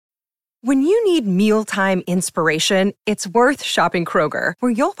When you need mealtime inspiration, it's worth shopping Kroger,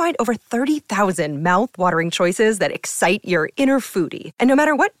 where you'll find over 30,000 mouth-watering choices that excite your inner foodie. And no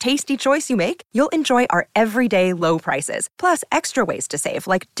matter what tasty choice you make, you'll enjoy our everyday low prices, plus extra ways to save,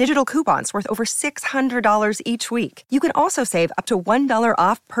 like digital coupons worth over $600 each week. You can also save up to $1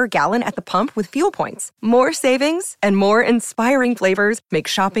 off per gallon at the pump with fuel points. More savings and more inspiring flavors make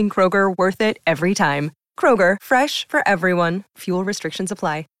shopping Kroger worth it every time. Kroger, fresh for everyone. Fuel restrictions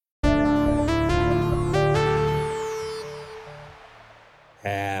apply.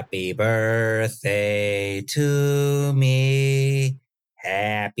 Happy birthday to me.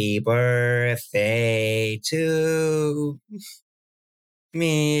 Happy birthday to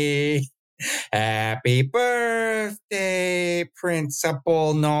me. Happy birthday,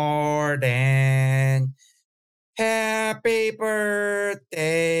 Principal Norden. Happy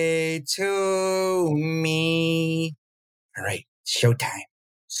birthday to me. All right, showtime.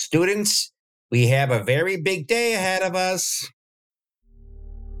 Students, we have a very big day ahead of us.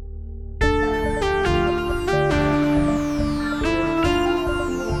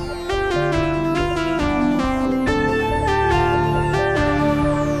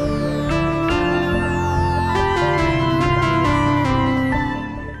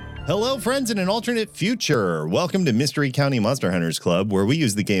 Hello, friends in an alternate future. Welcome to Mystery County Monster Hunters Club, where we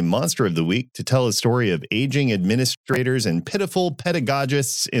use the game Monster of the Week to tell a story of aging administrators and pitiful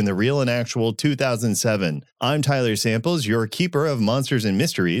pedagogists in the real and actual 2007. I'm Tyler Samples, your keeper of monsters and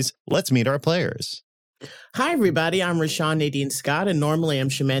mysteries. Let's meet our players. Hi, everybody. I'm Rashawn Nadine Scott, and normally I'm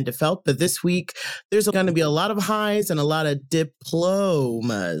Shamanda Felt, but this week there's going to be a lot of highs and a lot of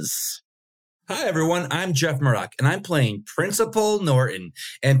diplomas. Hi, everyone. I'm Jeff Murdoch, and I'm playing Principal Norton.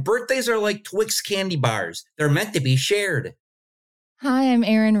 And birthdays are like Twix candy bars. They're meant to be shared. Hi, I'm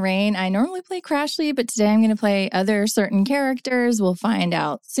Erin Rain. I normally play Crashly, but today I'm going to play other certain characters. We'll find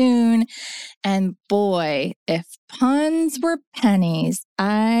out soon. And boy, if puns were pennies,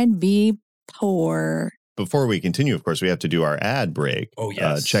 I'd be poor. Before we continue, of course, we have to do our ad break. Oh,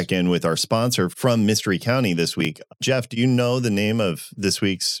 yes. Check in with our sponsor from Mystery County this week. Jeff, do you know the name of this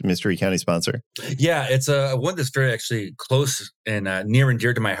week's Mystery County sponsor? Yeah, it's one that's very actually close and near and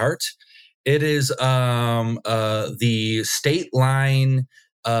dear to my heart. It is the State Line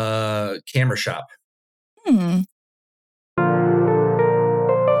Camera Shop. You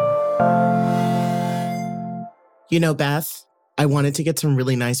know, Beth, I wanted to get some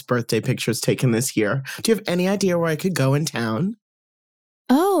really nice birthday pictures taken this year. Do you have any idea where I could go in town?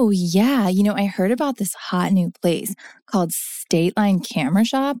 Oh, yeah. I heard about this hot new place called State Line Camera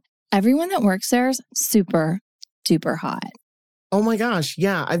Shop. Everyone that works there is super duper hot. Oh my gosh.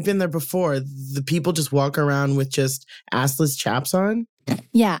 Yeah, I've been there before. The people just walk around with just assless chaps on.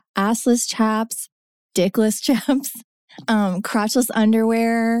 Yeah, assless chaps, dickless chaps, crotchless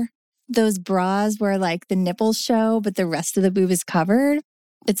underwear. Those bras where like the nipples show, but the rest of the boob is covered.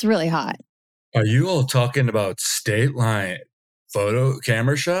 It's really hot. Are you all talking about State Line Photo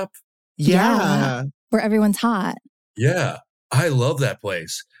Camera Shop? Yeah. Where everyone's hot. Yeah, I love that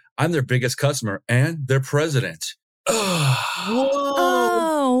place. I'm their biggest customer and their president. Whoa.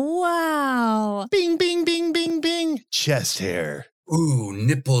 Oh, wow. Bing, bing, bing, bing, bing. Chest hair. Ooh,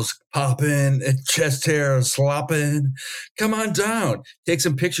 nipples popping and chest hair slopping. Come on down. Take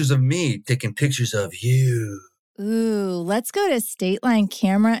some pictures of me taking pictures of you. Ooh, let's go to State Line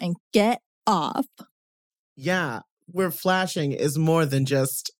Camera and get off. Yeah, where flashing is more than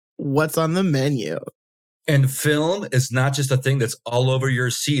just what's on the menu. And film is not just a thing that's all over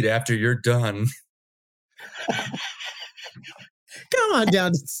your seat after you're done. Come on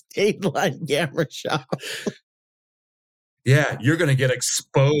down to State Line Camera Shop. Yeah, you're going to get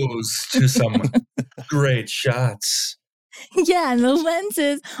exposed to some great shots. Yeah, and the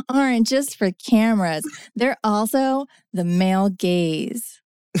lenses aren't just for cameras. They're also the male gaze.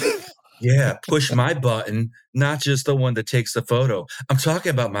 Yeah, push my button, not just the one that takes the photo. I'm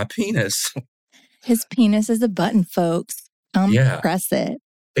talking about my penis. His penis is a button, folks. Press it.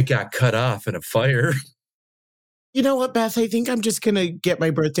 It got cut off in a fire. You know what, Beth? I think I'm just going to get my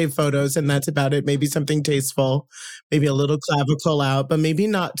birthday photos and that's about it. Maybe something tasteful, maybe a little clavicle out, but maybe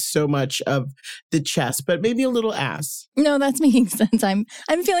not so much of the chest, but maybe a little ass. No, that's making sense. I'm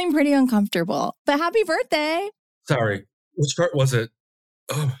feeling pretty uncomfortable, but happy birthday. Sorry, which part was it?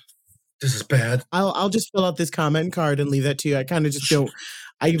 Oh, this is bad. I'll just fill out this comment card and leave that to you. I kind of just don't,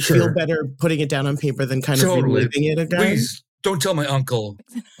 I feel better putting it down on paper than kind of reliving it again. Please. Don't tell my uncle.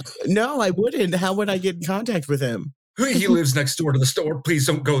 No, I wouldn't. How would I get in contact with him? He lives next door to the store. Please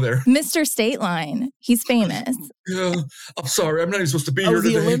don't go there. Mr. State Line. He's famous. Yeah, I'm sorry. I'm not even supposed to be here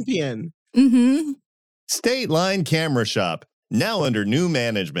today. The Olympian. Mm-hmm. State Line Camera Shop, now under new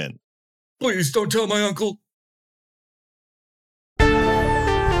management. Please don't tell my uncle.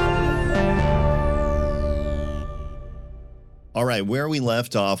 All right, where we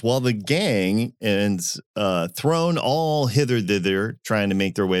left off, while the gang is thrown all hither-thither, trying to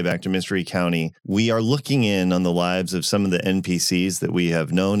make their way back to Mystery County, we are looking in on the lives of some of the NPCs that we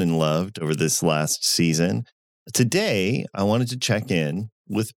have known and loved over this last season. Today, I wanted to check in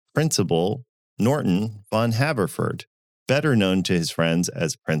with Principal Norton von Haverford, better known to his friends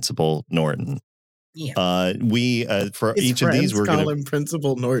as Principal Norton. Yeah. We for His each of these, we're call going to him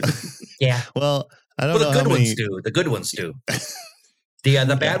Principal Norton. Yeah. Well, I don't Well, know the good how many. ones do. The good ones do.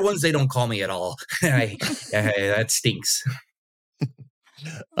 The bad ones, they don't call me at all. That stinks.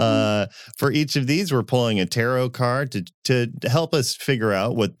 For each of these, we're pulling a tarot card to help us figure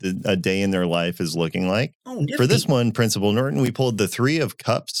out what a day in their life is looking like. Oh, nifty. For this one, Principal Norton, we pulled the Three of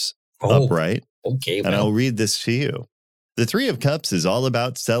Cups Oh, upright, okay. and Well, I'll read this to you. The Three of Cups is all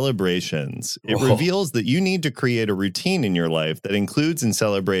about celebrations. It Whoa. reveals that you need to create a routine in your life that includes and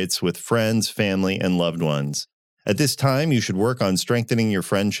celebrates with friends, family, and loved ones. At this time, you should work on strengthening your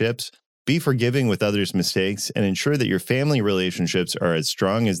friendships, be forgiving with others' mistakes, and ensure that your family relationships are as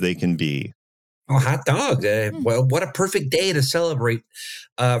strong as they can be. oh, hot dog. Well, what a perfect day to celebrate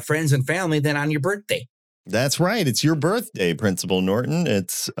friends and family than on your birthday. That's right. It's your birthday, Principal Norton.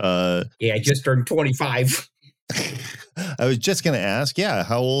 It's Yeah, I just turned 25. I was just going to ask, yeah,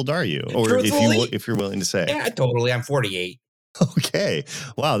 how old are you? Or Truthfully? if you're willing to say. Yeah, totally. I'm 48. Okay.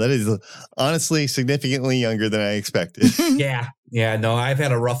 Wow, that is honestly significantly younger than I expected. Yeah. No, I've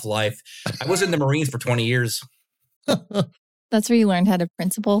had a rough life. I was in the Marines for 20 years. That's where you learned how to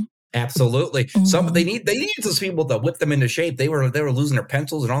principal. Absolutely. They need those people to whip them into shape. They were losing their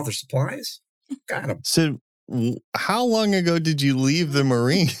pencils and all their supplies. Got them. So how long ago did you leave the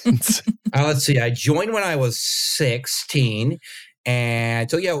Marines? Let's see. I joined when I was 16,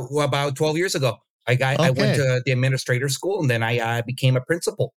 and so about 12 years ago. I went to the administrator school, and then I became a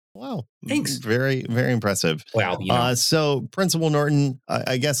principal. Wow. Thanks. Very, very impressive. Well, So Principal Norton,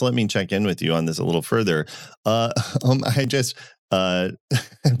 I guess let me check in with you on this a little further. I'm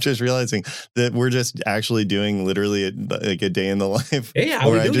just realizing that we're just actually doing literally a day in the life. Yeah,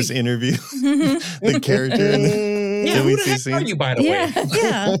 where I just interview the character. yeah, who the heck are you, by the way?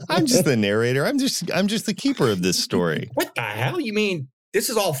 Yeah. I'm just the narrator. I'm just the keeper of this story. What the hell? You mean this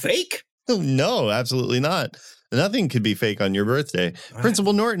is all fake? No, absolutely not. Nothing could be fake on your birthday.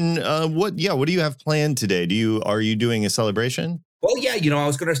 Principal Norton, what do you have planned today? Are you doing a celebration? Well, yeah, I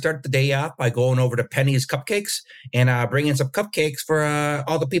was going to start the day off by going over to Penny's Cupcakes and bringing some cupcakes for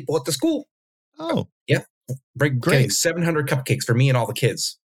all the people at the school. Oh, yeah. Great. 700 cupcakes for me and all the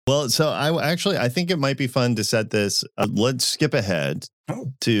kids. Well, so I think it might be fun to set this. Let's skip ahead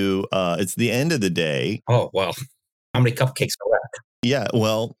to it's the end of the day. Oh, well, how many cupcakes are left? Yeah,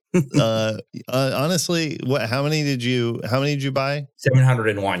 well, honestly, how many did you buy?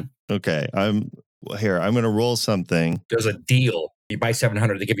 701. Okay, I'm going to roll something. There's a deal. You buy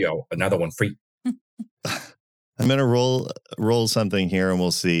 700, they give you another one free. I'm going to roll something here, and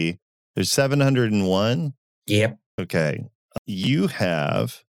we'll see. There's 701. Yep. Okay, you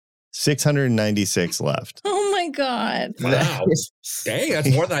have 696 left. Oh my God. Wow. Dang,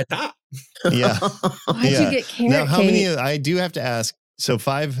 that's more than I thought. Yeah. Why'd you get carrot Now, how cake? many? I do have to ask. So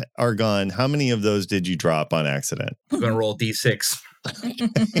 5 are gone. How many of those did you drop on accident? I'm going to roll D6.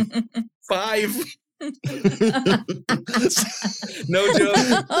 5. No joke.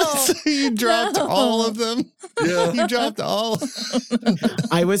 Oh, So you dropped no. all of them? Yeah. You dropped all?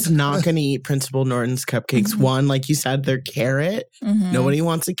 I was not going to eat Principal Norton's cupcakes. One, like you said, they're carrot. Mhm. Nobody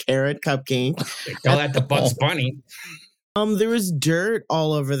wants a carrot cupcake. They tell that to Bugs Bunny. There was dirt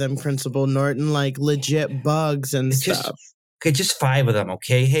all over them, Principal Norton, like legit bugs and It's stuff. Okay, just 5 of them,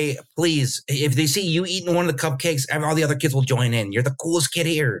 okay? Hey, please, if they see you eating one of the cupcakes, all the other kids will join in. You're the coolest kid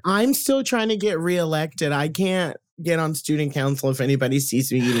here. I'm still trying to get reelected. I can't get on student council if anybody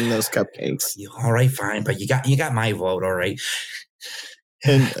sees me eating those cupcakes. All right, fine, but you got my vote, all right?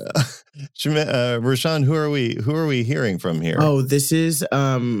 And Rashawn, who are we hearing from here? Oh, this is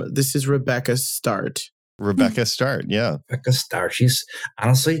Rebecca Start. Rebecca Start, yeah. Rebecca Star. She's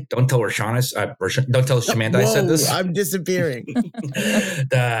honestly, don't tell don't tell Shamanda I said this. I'm disappearing.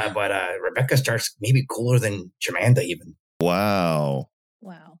 But Rebecca Star's maybe cooler than Shamanda even. Wow.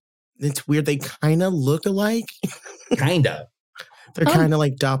 Wow. It's weird. They kind of look alike. Kinda. They're kind of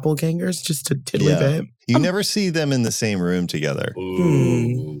like doppelgangers, just a tiddly bit. You never see them in the same room together.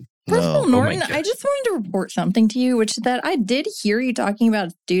 Ooh. Principal No. Norton, my I just wanted to report something to you, which is that I did hear you talking about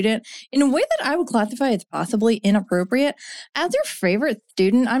a student in a way that I would classify as possibly inappropriate. As your favorite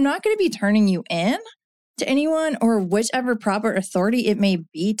student, I'm not going to be turning you in to anyone or whichever proper authority it may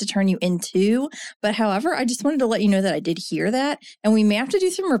be to turn you into. But however, I just wanted to let you know that I did hear that, and we may have to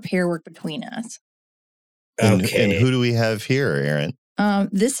do some repair work between us. And who do we have here, Aaron?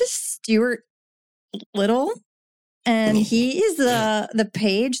 This is Stuart Little, and he is the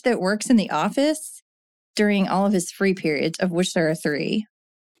page that works in the office during all of his free periods, of which there are 3.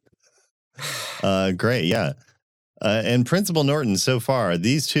 Great, yeah. And Principal Norton, so far,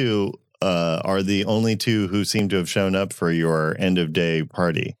 these two are the only 2 who seem to have shown up for your end of day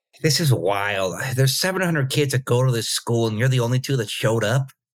party. This is wild. There's 700 kids that go to this school, and you're the only 2 that showed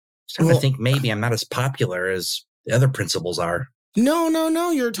up. I think maybe I'm not as popular as the other principals are. No,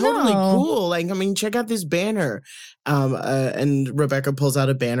 you're totally cool. Like, I mean, check out this banner. And Rebecca pulls out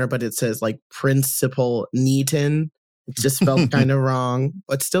a banner, but it says like Principal Neaton. It's just spelled kind of wrong,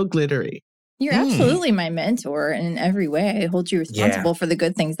 but still glittery. You're absolutely my mentor in every way. I hold you responsible for the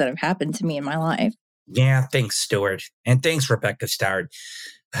good things that have happened to me in my life. Yeah, thanks, Stuart. And thanks, Rebecca Stard.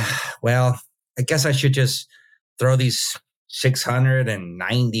 Well, I guess I should just throw these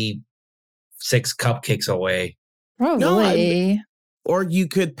 696 cupcakes away. Probably. Or you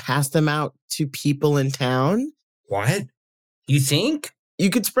could pass them out to people in town. What? You think? You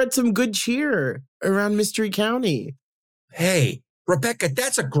could spread some good cheer around Mystery County. Hey, Rebecca,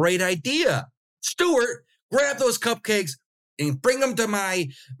 that's a great idea. Stuart, grab those cupcakes and bring them to my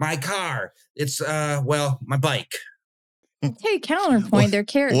car. It's, my bike. Hey, counterpoint, they're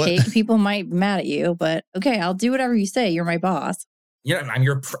carrot cake. People might be mad at you, but okay, I'll do whatever you say. You're my boss. Yeah, I'm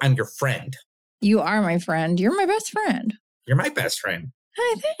your friend. You are my friend. You're my best friend. You're my best friend.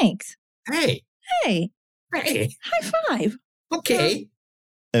 Hey, thanks. Hey. Hey. Hey. High five. Okay.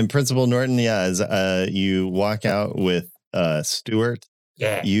 And Principal Norton, as you walk out with Stuart,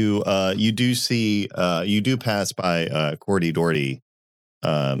 you do see you do pass by Cordy Doherty,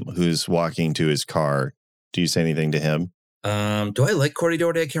 who's walking to his car. Do you say anything to him? Do I like Cordy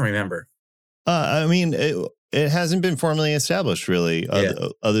Doherty? I can't remember. I mean, it hasn't been formally established, really,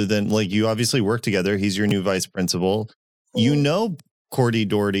 other than like you obviously work together. He's your new vice principal. You know Cordy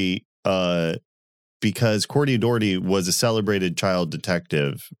Doherty because Cordy Doherty was a celebrated child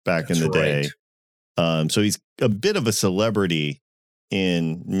detective back in the day. So he's a bit of a celebrity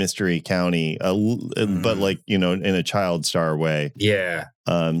in Mystery County, but like, in a child star way. Yeah.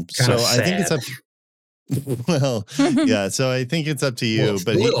 So I think it's up. Well, yeah. So I think it's up to you,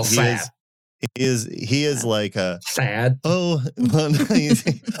 but he is like a sad. Oh, well, no, I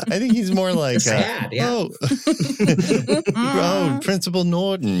think he's more like sad. Oh, Principal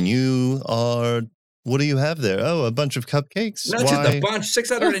Norton, you are. What do you have there? Oh, a bunch of cupcakes. Not just a bunch.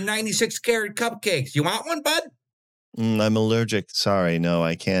 696 carat cupcakes. You want one, bud? I'm allergic. Sorry, no,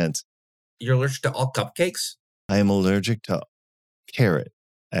 I can't. You're allergic to all cupcakes? I am allergic to carrot,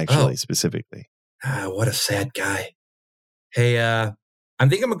 actually, specifically. What a sad guy. Hey, I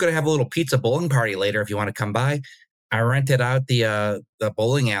think I'm going to have a little pizza bowling party later if you want to come by. I rented out the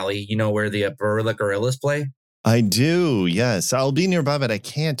bowling alley, where the Barilla Gorillas play. I do, yes. I'll be nearby, but I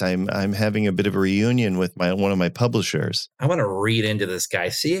can't. I'm having a bit of a reunion with one of my publishers. I want to read into this guy,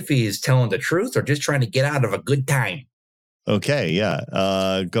 see if he's telling the truth or just trying to get out of a good time. Okay, yeah.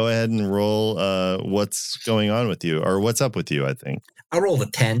 Go ahead and roll what's going on with you, or what's up with you, I think. I rolled a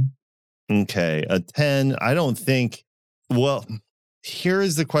 10. Okay, a 10. I don't think... Well, here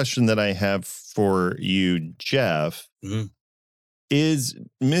is the question that I have for you, Jeff. Mm-hmm. Is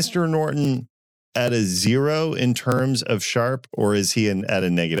Mr. Norton at a 0 in terms of sharp, or is he at a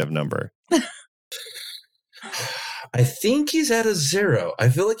negative number? I think he's at a 0. I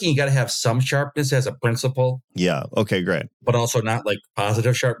feel like you got to have some sharpness as a principal. Yeah. Okay, great. But also not like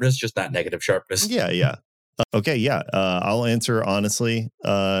positive sharpness, just not negative sharpness. Yeah. Okay, yeah. I'll answer honestly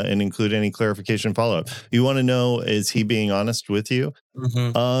and include any clarification follow-up. You want to know, is he being honest with you?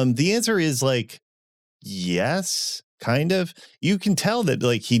 Mm-hmm. The answer is like, yes, kind of. You can tell that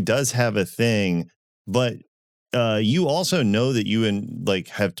like he does have a thing, but you also know that you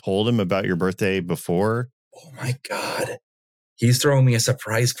have told him about your birthday before. Oh my God. He's throwing me a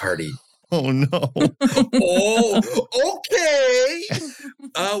surprise party. Oh no. Oh, okay.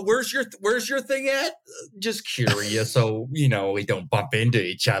 Where's your thing at? Just curious, so we don't bump into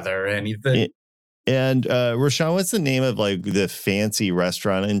each other or anything. And Rashawn, what's the name of like the fancy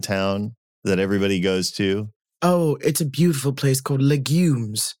restaurant in town that everybody goes to? Oh, it's a beautiful place called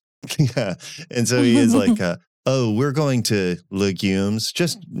Legumes. Yeah. And so he is like, we're going to Legumes.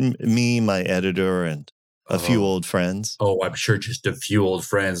 Just me, my editor, and a few old friends. Oh, I'm sure just a few old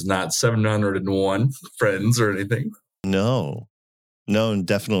friends, not 701 friends or anything. No,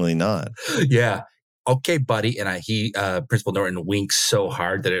 definitely not. Yeah. okay, buddy. And Principal Norton winks so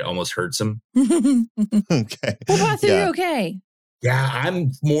hard that it almost hurts him. Okay. Well, Boss, are you okay? Yeah,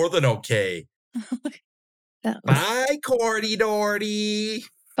 I'm more than okay. That was- Bye, Cordy Doherty.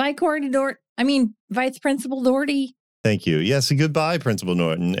 Bye, Cordy Dort. I mean, Vice Principal Doherty. Thank you. Yes, goodbye, Principal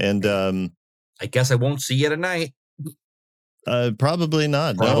Norton. And I guess I won't see you tonight. probably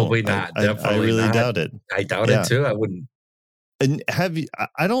not. Probably No, not. I Definitely really not. doubt it. I doubt Yeah. it too. I wouldn't. And have you?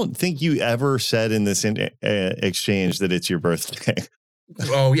 I don't think you ever said in this exchange that it's your birthday.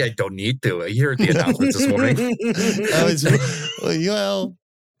 Oh yeah, I don't need to. You heard the announcements this morning. Well,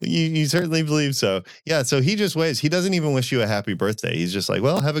 you certainly believe so. Yeah. So he just waits. He doesn't even wish you a happy birthday. He's just like,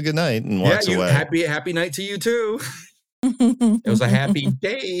 well, have a good night, and walks away. Happy night to you too. It was a happy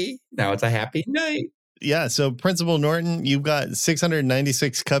day. Now it's a happy night. Yeah. So Principal Norton, you've got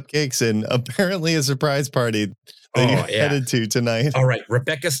 696 cupcakes and apparently a surprise party that you're headed to tonight. All right,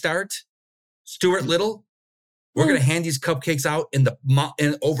 Rebecca Start, Stuart Little. We're gonna hand these cupcakes out in the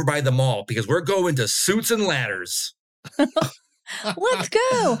over by the mall because we're going to Suits and Ladders. Let's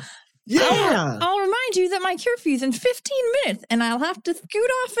go. Yeah. I'll remind you that my curfew's in 15 minutes and I'll have to scoot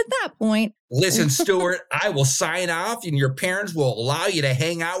off at that point. Listen, Stuart, I will sign off and your parents will allow you to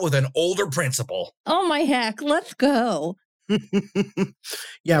hang out with an older principal. Oh my heck, let's go.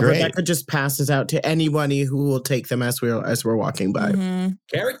 Yeah, Great. Rebecca just passes out to anybody who will take them as we're walking by. Mhm.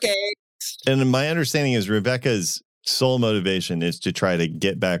 Carrot cake. And my understanding is Rebecca's sole motivation is to try to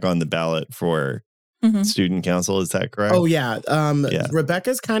get back on the ballot for Mhm. student council. Is that correct? Oh yeah. Yeah.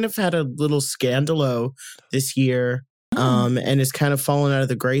 Rebecca's kind of had a little scandalo this year, Oh. and is kind of fallen out of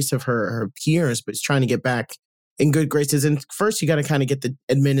the grace of her peers, but is trying to get back in good graces. And first, you got to kind of get the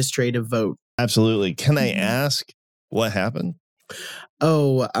administrative vote. Absolutely. Can I Mhm. ask what happened?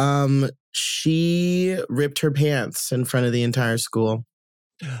 Oh, she ripped her pants in front of the entire school.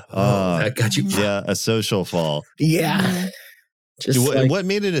 That got you. Yeah, a social fall. Yeah. Mhm. Just What, like, what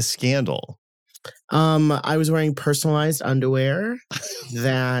made it a scandal? I was wearing personalized underwear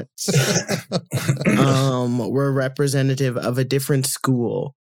that were representative of a different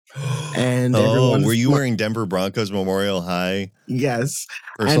school. And everyone were you wearing Denver Broncos Memorial High Yes.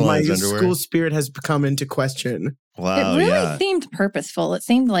 And my personalized underwear? school spirit has come into question. Wow, It really yeah. seemed purposeful. It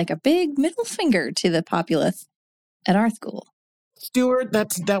seemed like a big middle finger to the populace at our school. Stuart,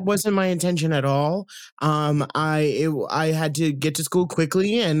 that wasn't my intention at all. I had to get to school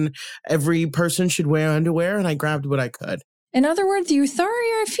quickly, and every person should wear underwear, and I grabbed what I could. In other words, you're sorry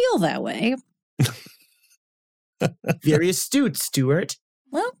I feel that way. Very astute, Stuart.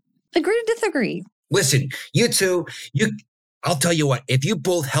 Well, agree to disagree. Listen, you two, I'll tell you what, if you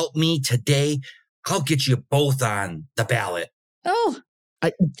both help me today, I'll get you both on the ballot. Oh,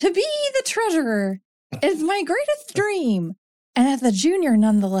 to be the treasurer is my greatest dream. And as a junior,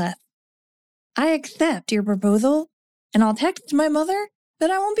 nonetheless, I accept your proposal, and I'll text my mother that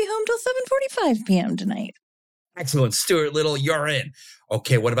I won't be home till 7:45 p.m. tonight. Excellent. Stuart Little, you're in.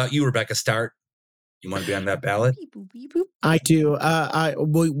 Okay, what about you, Rebecca Start? You want to be on that ballot? Beep, boop, beep, boop. I do.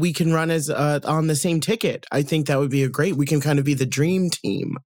 We can run as on the same ticket. I think that would be great. We can kind of be the dream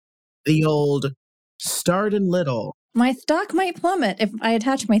team, the old Start and Little. My stock might plummet if I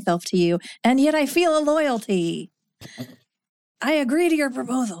attach myself to you, and yet I feel a loyalty. I agree to your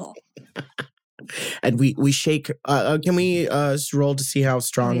proposal. And we shake. Can we roll to see how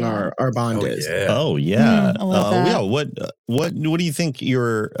strong Yeah. our bond is? Yeah. Oh yeah. I love that. Yeah. What do you think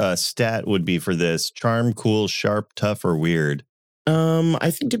your stat would be for this? Charm, cool, sharp, tough, or weird?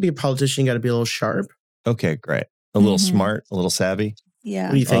 I think to be a politician, you got to be a little sharp. Okay, great. A little Mhm. smart, a little savvy. Yeah,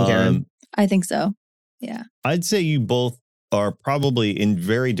 What do you think, Aaron? I think so. Yeah. I'd say you both are probably in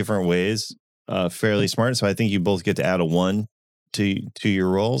very different ways fairly smart. So I think you both get to add a 1 to your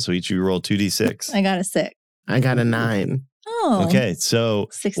roll. So each of you roll 2d6. I got a 6. I got a 9. Oh, Okay, so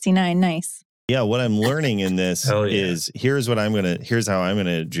 69. Nice. yeah, what I'm learning in this Hell yeah. is here's how I'm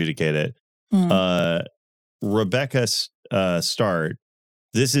gonna adjudicate it. Hmm. Rebecca Start.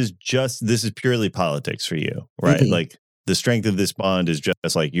 This is purely politics for you, right? Mhm. Like the strength of this bond is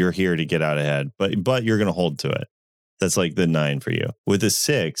just like you're here to get out ahead, but you're gonna hold to it. That's like the 9 for you. With a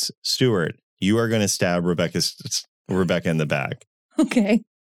 6, Stuart, you are gonna stab Rebecca in the back Okay.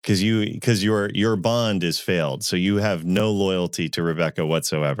 because your bond is failed, so you have no loyalty to Rebecca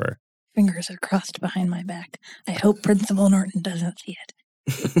whatsoever. Fingers are crossed behind my back. I hope Principal Norton doesn't see it.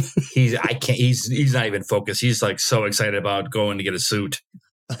 He's not even focused. He's like so excited about going to get a suit.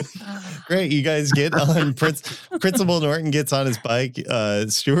 Great, you guys get on. Principal Norton gets on his bike.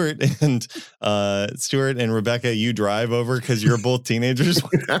 Stuart and Rebecca, you drive over because you're both teenagers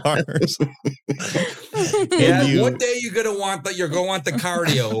with cars. Yeah, you- one day you're gonna want the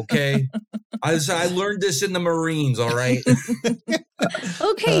cardio, okay? I learned this in the Marines, all right?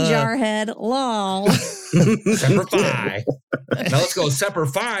 Okay, Jarhead. Lol. Semper Fi. Now let's go Semper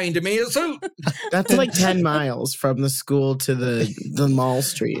Fi into me a suit. That's like 10 miles from the school to the mall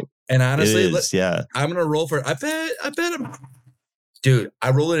street. And honestly, It is, yeah. I'm going to roll for it. I bet him. Dude, I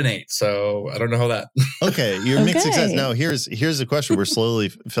rolled an 8, so I don't know how that. Okay, your mixed success. Okay. Now, here's the question we're slowly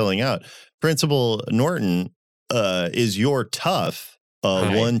filling out. Principal Norton, is your tough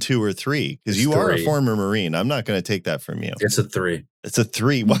Hi. 1, 2, or 3? Because It's you are a 3. former Marine. I'm not going to take that from you. It's a 3. It's a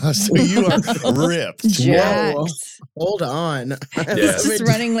 3. Wow, so you are ripped. Jacked. Whoa. Hold on. Yeah. Just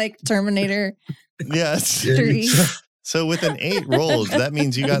running like Terminator Yes. 3. So with an 8 rolled, that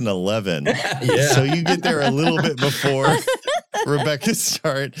means you got an 11. Yeah. So you get there a little bit before Rebecca's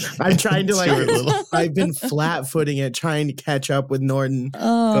start. I'm trying to Stuart Little. I've been flat footing it, trying to catch up with Norton, but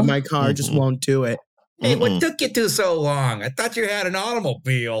Oh, my car just won't do it. Hey, what took you so long? I thought you had an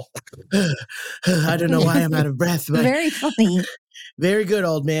automobile. I don't know why I'm out of breath, but very funny. very good,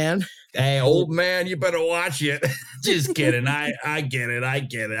 old man. Hey, old man, you better watch it. Just kidding. I get it. I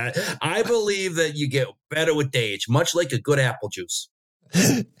get it. I believe that you get better with age, much like a good apple juice.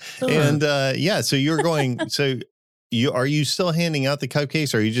 And yeah, so you're going. So are you still handing out the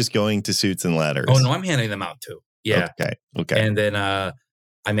cupcakes? Or are you just going to Suits and Ladders? Oh no, I'm handing them out too. Yeah. Okay. And then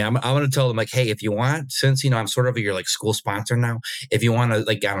I mean, I'm going to tell them like, hey, if you want, since I'm sort of your like school sponsor now, if you want to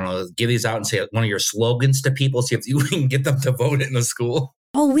like, I don't know, give these out and say one of your slogans to people, see if you can get them to vote in the school.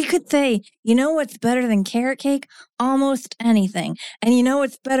 Oh, we could say, you know what's better than carrot cake? Almost anything. And you know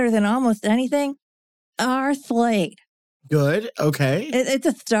what's better than almost anything? Our Slade. Good. Okay. It's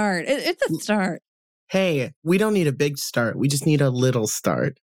a start. It's a start. Hey, we don't need a big start. We just need a little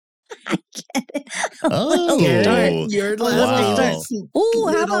start. I get it. Oh. Start. You're Wow. laughing. Ooh,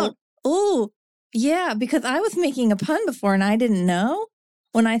 how Little- about, yeah, because I was making a pun before and I didn't know.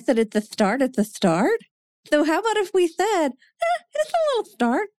 When I said it's a start, it's a start. So how about if we said, it's a little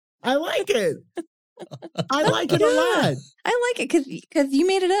start. I like it. I like it a lot. I like it because you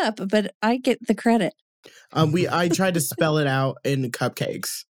made it up, but I get the credit. I tried to spell it out in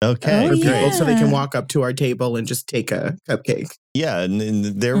cupcakes Okay. Oh, for great. people so they yeah. can walk up to our table and just take a cupcake. Yeah, and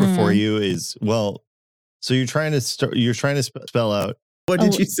there before Mm. you is so you're trying to spell out. What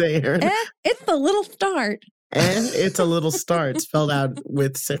did Oh. you say, Aaron? It's a little start. And it's a little start spelled out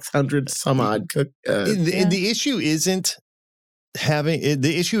with 600 some odd The issue isn't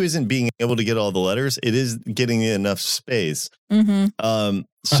the issue isn't being able to get all the letters. It is getting enough space. Mm-hmm.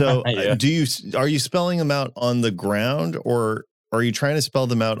 So Yeah. are you spelling them out on the ground or are you trying to spell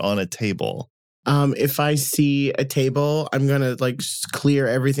them out on a table? If I see a table, I'm gonna like just clear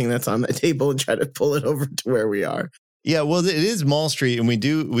everything that's on the table and try to pull it over to where we are. Yeah, well, it is Mall Street, and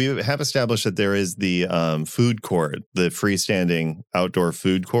we have established that there is the food court, the freestanding outdoor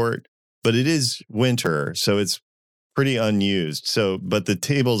food court, but it is winter, so it's pretty unused. So, but the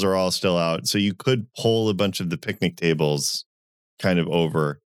tables are all still out, so you could pull a bunch of the picnic tables kind of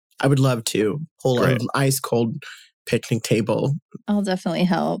over. I would love to pull Great. an ice cold picnic table. I'll definitely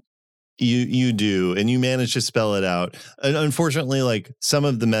help. You do, and you manage to spell it out. And unfortunately, like some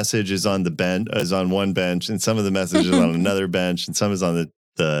of the message is on one bench, and some of the message is on another bench, and some is on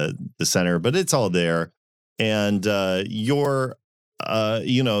the center. But it's all there, and there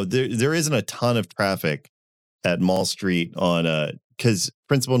isn't a ton of traffic at Mall Street on because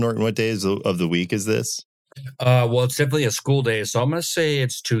Principal Norton, what day of the week is this? Well, it's definitely a school day, so I'm going to say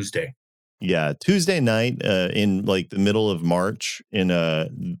it's Tuesday. Yeah, Tuesday night in like the middle of March in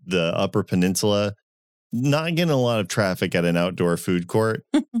the Upper Peninsula, not getting a lot of traffic at an outdoor food court.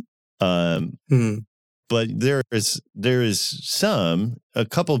 But there is a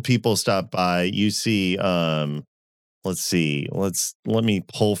couple of people stop by. You see, let's see, let me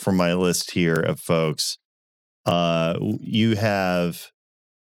pull from my list here of folks. You have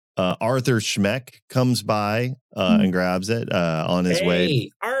Arthur Schmeck comes by and grabs it on his way. Hey,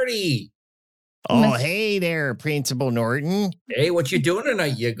 Artie. Oh, hey there, Principal Norton. Hey, what you doing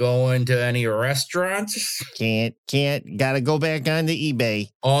tonight? You going to any restaurants? Can't. Gotta go back on to eBay.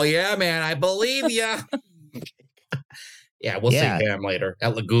 Oh, yeah, man. I believe ya. Yeah, we'll Yeah. see him later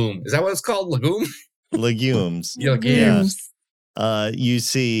at Legume. Is that what it's called? Legume? Legumes. Yeah. You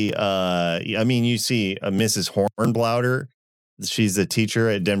see, you see Mrs. Hornblauter. She's a teacher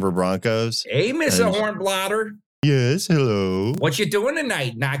at Denver Broncos. Hey, Miss And- Hornblotter. Yes, hello. What you doing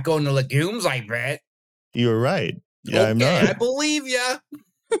tonight? Not going to Legumes, I bet. You're right. Yeah, I'm Okay, I not. believe ya.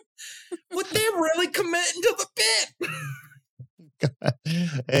 But they're really committing to the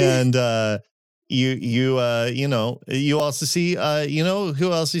bit. And you also see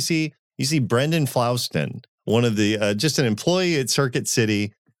who else you see? You see Brendan Flouston, one of the just an employee at Circuit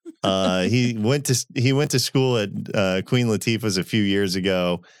City. He went to school at Queen Latifah's a few years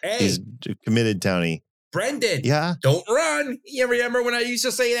ago. Hey, He's committed, Townie. Brendan. Yeah. Don't run. You remember when I used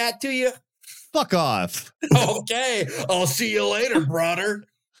to say that to you? Fuck off. Okay. I'll see you later, brother.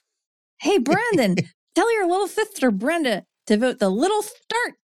 Hey, Brandon, tell your little sister Brenda to vote the little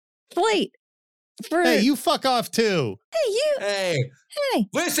start plate for. Hey, you fuck off too. Hey, you. Hey,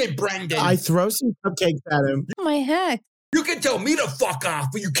 listen, Brendan. I throw some cupcakes at him. Oh, my heck. You can tell me to fuck off,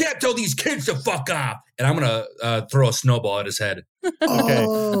 but you can't tell these kids to fuck off. And I'm going to throw a snowball at his head. Okay.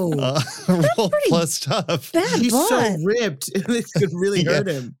 Oh, Roll pretty plus tough. Bad he's blood. so ripped. This could really hurt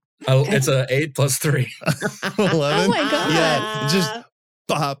him. It's a 8 plus 3. 11. Oh, my God. Yeah, just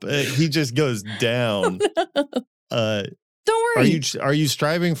pop. He just goes down. Don't worry. Are you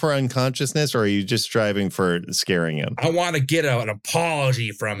striving for unconsciousness, or are you just striving for scaring him? I want to get an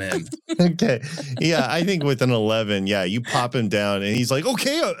apology from him. Okay. Yeah, I think with an 11, yeah, you pop him down and he's like,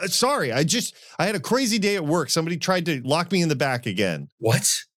 okay, sorry. I had a crazy day at work. Somebody tried to lock me in the back again.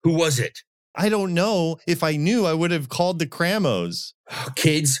 What? Who was it? I don't know. If I knew, I would have called the Cramos. Oh,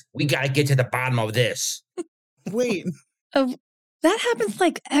 kids, we got to get to the bottom of this. Wait, That happens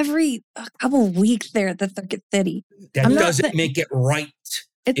like every couple of weeks there at the Circuit City. That I'm not doesn't sa- make it right.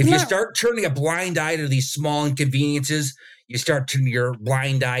 It's If you not- start turning a blind eye to these small inconveniences, you start turning your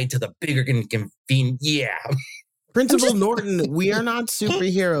blind eye to the bigger inconvenience. Yeah. Principal Norton, we are not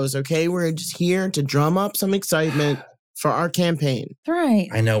superheroes, okay? We're just here to drum up some excitement for our campaign. That's right.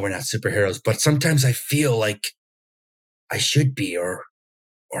 I know we're not superheroes, but sometimes I feel like I should be or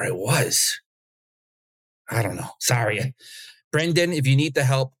I was. I don't know. Sorry. Brendan, if you need the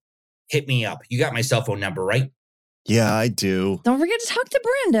help, hit me up. You got my cell phone number, right? Yeah, I do. Don't forget to talk to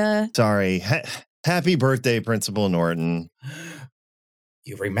Brenda. Sorry. Happy birthday, Principal Norton.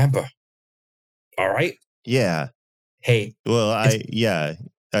 You remember. All right. Yeah. Hey, Well, yeah.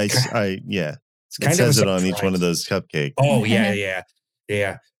 it's It kind says of it a on each surprise. one of those cupcakes. Oh, yeah.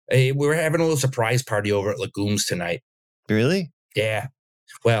 Hey, we're having a little surprise party over at Legumes tonight. Really? Yeah.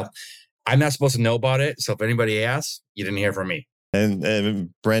 Well, I'm not supposed to know about it, so if anybody asks, you didn't hear from me. And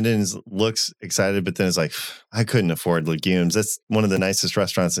Brendan looks excited, but then is like, I couldn't afford Legumes. That's one of the nicest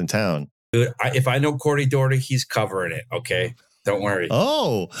restaurants in town. Dude, if I know Cordy Doherty, he's covering it, okay? Don't worry.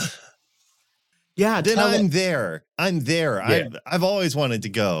 Oh, Yeah, then tell, I'm there. Yeah. I've always wanted to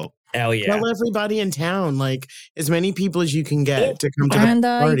go. Hell yeah. tell everybody in town, like as many people as you can get to come to the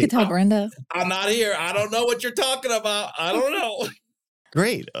Brenda, you party. could tell Brenda. I'm not here. I don't know what you're talking about. I don't know.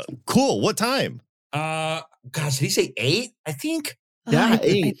 Great. Cool. What time? Gosh, did he say 8? I think. Yeah, I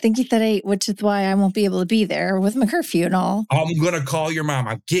 8. think he said 8, which is why I won't be able to be there with my curfew and all. I'm going to call your mom.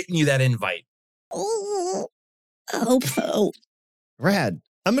 I'm getting you that invite. Oh, I hope so. Rad.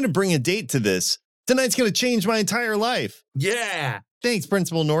 I'm going to bring a date to this. Tonight's going to change my entire life. Yeah. Thanks,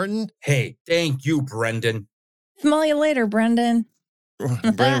 Principal Norton. Hey, thank you, Brendan. Smell you later, Brendan.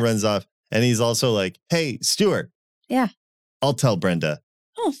 Brendan runs off. And he's also like, hey, Stuart. Yeah. I'll tell Brenda.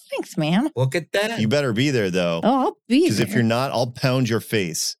 Oh, thanks, man. Look at that. You better be there, though. Oh, I'll be Because there. if you're not, I'll pound your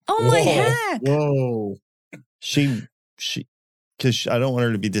face. Oh, my Whoa. heck. Whoa. Because I don't want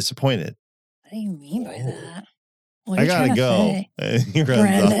her to be disappointed. What do you mean by Whoa. that? What are I you gotta trying to go. say? And he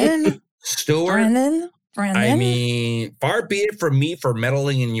runs off. Brendan? Stuart, Brendan? I mean, far be it from me for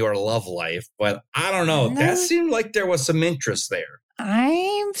meddling in your love life, but I don't know. No. That seemed like there was some interest there.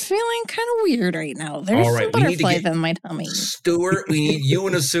 I'm feeling kind of weird right now. There's All right, some we need to butterflies get- in my tummy. Stuart, we need you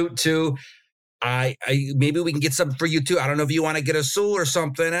in a suit too. I maybe we can get something for you too. I don't know if you want to get a suit or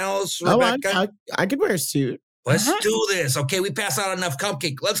something else, Oh, Rebecca. I could wear a suit. Let's Uh-huh. do this. Okay, we pass out enough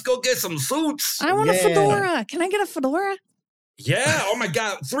cupcake. Let's go get some suits. I want a Yeah. fedora. Can I get a fedora? Yeah. Oh my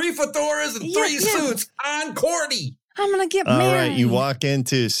God. 3 fedoras and 3 Yeah, yeah. suits on Cordy. I'm going to get All married. right, you walk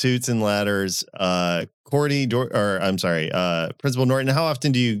into Suits and Ladders. Principal Norton, how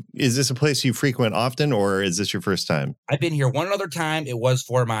often is this a place you frequent often, or is this your first time? I've been here one other time. It was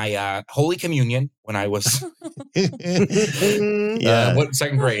for my Holy Communion when I was Yeah,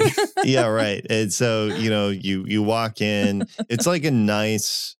 second grade. yeah, right. And so, you walk in, it's like a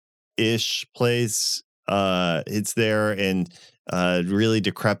nice-ish place. It's there, and a really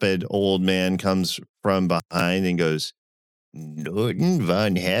decrepit old man comes from behind and goes, Norton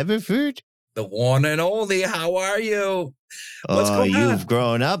von Haverford? The one and only. How are you? What's Oh, going on? you've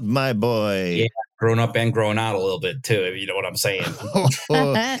grown up, my boy. Yeah. Grown up and grown out a little bit too, if you know what I'm saying.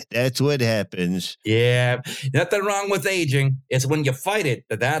 That's what happens. Yeah. Nothing wrong with aging. It's when you fight it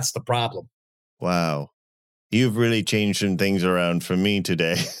that's the problem. Wow. You've really changed some things around for me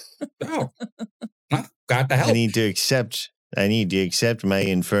today. Oh. Well, got the I help. need to accept my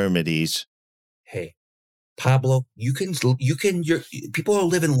infirmities. Hey, Pablo, people are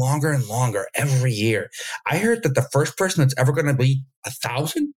living longer and longer every year. I heard that the first person that's ever going to be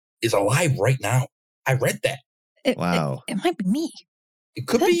 1,000 is alive right now. I read that. Wow. It might be me. It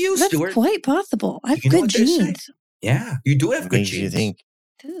could be you, That's Stuart. quite possible. I have You know good what they say? genes. Yeah, you do have good Makes you genes. think.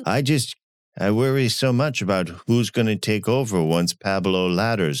 too. I worry so much about who's going to take over once Pablo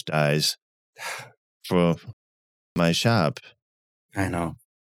Ladders dies for my shop. I know.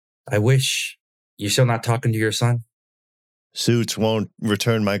 I wish you're still not talking to your son. Suits won't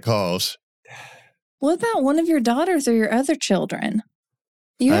return my calls. What about one of your daughters or your other children?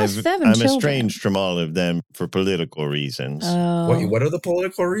 You have 7 I'm children. estranged from all of them for political reasons. Oh. What are the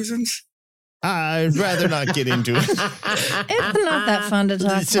political reasons? I'd rather not get into it. It's not that fun to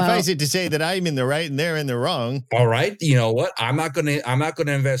talk Suffice about. it to say that I'm in the right and they're in the wrong. All right. You know what? I'm not gonna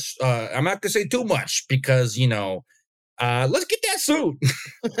invest. I'm not gonna say too much because let's get that suit.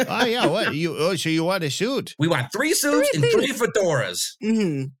 Oh yeah, what so you want a suit? We want 3 suits and 3 fedoras.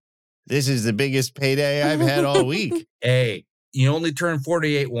 Mm-hmm. This is the biggest payday I've had all week. Hey, you only turn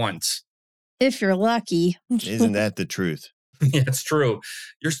 48 once. If you're lucky. Isn't that the truth? Yeah, it's true.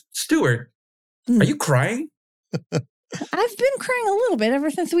 You're Stuart. Are you crying? I've been crying a little bit ever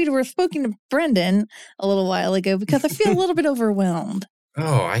since we were speaking to Brendan a little while ago because I feel a little bit overwhelmed.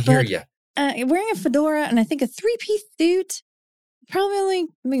 Oh, I hear But- you. Wearing a fedora and I think a 3-piece suit probably only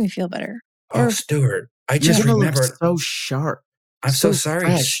make me feel better. Oh, Or- Stuart. I You're just gonna look remembered. so sharp. I'm so sorry.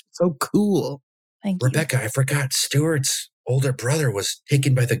 fresh, so cool. Thank you. Rebecca, I forgot Stuart's older brother was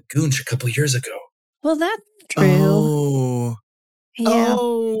taken by the Goonch a couple years ago. Well, that's true. Oh, Yeah.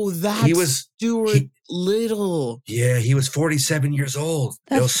 oh, that's He was- Stuart he- Little. Yeah, he was 47 years old.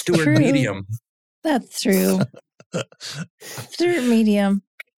 It was That's Stuart true. Medium. That's true. Stuart Medium.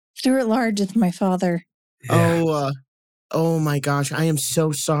 Stuart Large is my father. Yeah. Oh my gosh, I am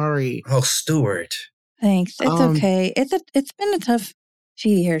so sorry. Oh, Stuart. Thanks. It's Um, okay. It's been a tough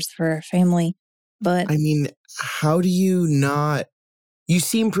few years for our family, but I mean, how do you not? You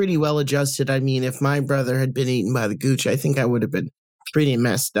seem pretty well adjusted. I mean, if my brother had been eaten by the gooch, I think I would have been pretty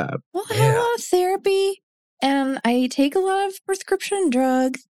messed up. well, I have a Yeah. lot of therapy, and I take a lot of prescription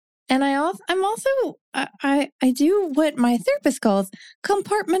drugs, and I'm also I do what my therapist calls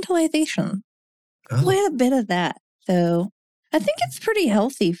compartmentalization. Oh. Quite a bit of that, so I think it's pretty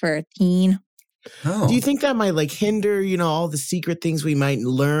healthy for a teen. Oh. Do you think that might like hinder, all the secret things we might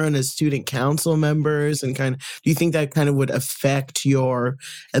learn as student council members and do you think that kind of would affect your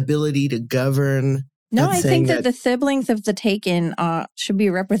ability to govern? No, That's I saying think that the siblings of the taken should be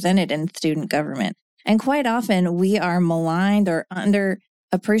represented in student government. And quite often we are maligned or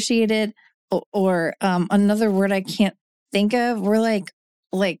underappreciated or another word I can't think of. We're like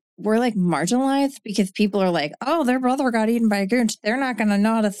marginalized because people are like, oh, their brother got eaten by a goonch. They're not going to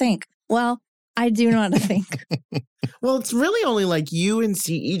know how to think. Well, I do know how to think. Well, it's really only like you and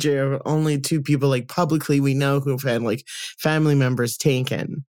CEJ are only 2 people like publicly we know who've had like family members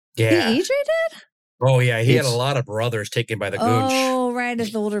taken. Yeah. EJ did? Oh, yeah. He had a It's- lot of brothers taken by the Goonch. Oh, right.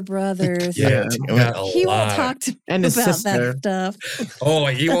 His older brothers. Yeah. Yeah. got a He won't lot. talk to And me his about sister. that stuff. Oh,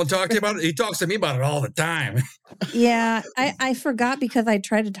 he won't talk to you about it? He talks to me about it all the time. Yeah, I forgot because I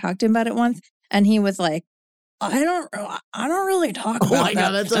tried to talk to him about it once, and he was like, "I don't really talk Oh about my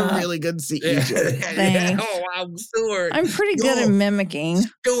God, that that's stuff." a really good CEJ. Thanks. Oh, wow, Stuart. I'm pretty good at No. mimicking.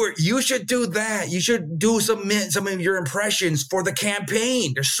 Stuart, you should do that. You should do some of your impressions for the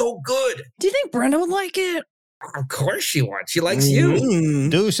campaign. They're so good. Do you think Brenda would like it? Of course she wants. She likes you.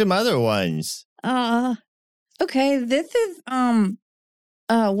 Mm. Do some other ones. Okay. This is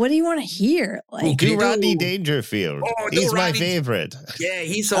what do you want to hear? Like, Okay. Do Rodney do- Dangerfield. Oh, do He's my Rodney- favorite. Yeah,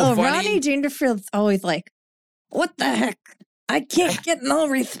 he's so oh, funny. Rodney Dangerfield's always like, "What the heck? I can't get no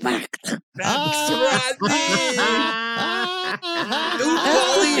respect." That's Rodney. Do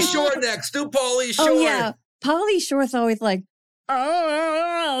Pauly Shore next. Do Pauly Shore. Oh yeah, Polly Shore's always like,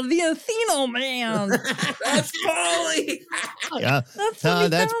 "Oh, the Encino man." That's Pauly. Yeah. That's what No, he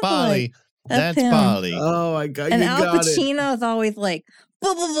that's sounds Polly. like. That's him. Polly. Oh my God, And you Al got it. Pacino is always like,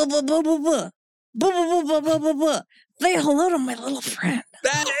 "Blah blah blah blah blah blah blah blah blah blah blah blah blah." Say hello to my little friend.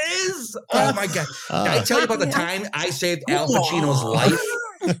 That is. Oh my God. Did I Uh, tell you about the time I saved Al Pacino's life?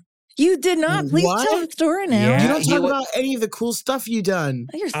 You did not. Please What? tell the story now. Yeah. You don't he talk wa- about any of the cool stuff you done.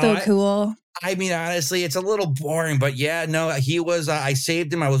 You're so I- cool. I mean, honestly, it's a little boring, but yeah, no, he was. I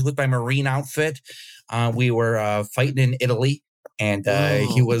saved him. I was with my Marine outfit. We were fighting in Italy, and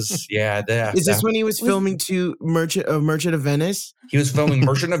he Whoa. was. Yeah, Is this when he was filming to Merchant of Venice? he was filming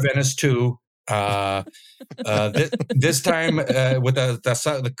Merchant of Venice 2. This time with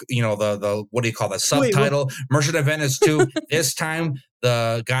the what do you call the subtitle? Merchant of Venice 2. This time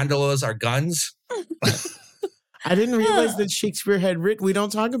the gondolas are guns. I didn't realize that Shakespeare had written. We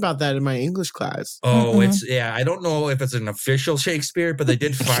don't talk about that in my English class. Oh, it's I don't know if it's an official Shakespeare, but they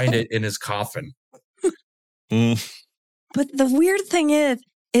did find it in his coffin. But the weird thing is,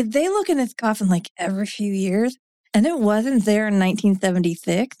 if they look in his coffin like every few years, and it wasn't there in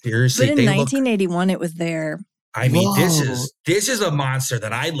 1976, Seriously, but in they 1981 it was there. I mean, Whoa. this is a monster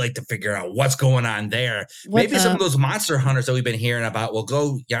that I'd like to figure out what's going on there. What's Maybe some up? of those monster hunters that we've been hearing about will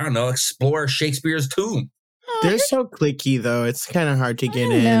go, I don't know, explore Shakespeare's tomb. Oh, They're so clicky, though. It's kind of hard to I get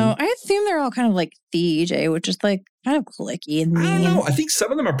don't in. know. I assume they're all kind of like CJ, which is like kind of clicky and I don't mean. know. I think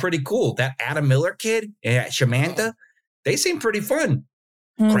some of them are pretty cool. That Adam Miller kid, Shamanda, they seem pretty fun.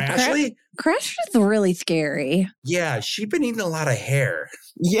 Crashly? Crash is really scary. Yeah, she's been eating a lot of hair.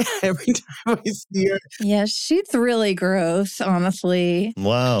 Yeah, every time I see her. Yeah, she's really gross, honestly.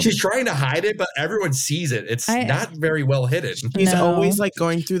 Wow. She's trying to hide it, but everyone sees it. It's not very well hidden. She's No. always like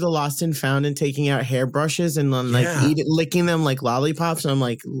going through the lost and found and taking out hairbrushes and then like Yeah. licking them like lollipops. And I'm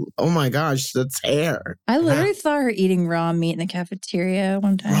like, oh my gosh, that's hair. I literally saw her eating raw meat in the cafeteria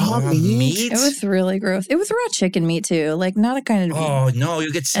one time. Raw meat? It was really gross. It was raw chicken meat too, like not a kind of meat. Oh, no,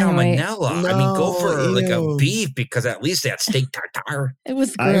 you get Anyway. salmonella. I mean, go for No, like a ew. beef because at least that steak tartare. It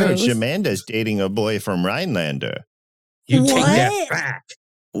was I heard gross. Shamanda's dating a boy from Rhinelander. You take that What? back.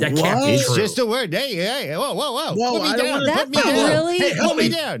 That can't What? be It's true. just a word. Hey, whoa. Whoa, Put me I don't down. wanna- Put me That's down. really- Hey, Put help me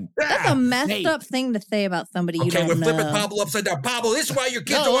me. down. That's Ah, a messed hey. up thing to say about somebody you Okay, don't we're know. flipping Pablo upside down. Pablo, this is why your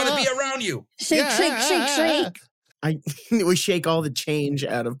kids No, don't want to be around you. Shake, shake, shake, shake. We shake all the change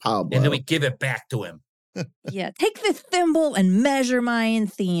out of Pablo. And then we give it back to him. Yeah, take this thimble and measure my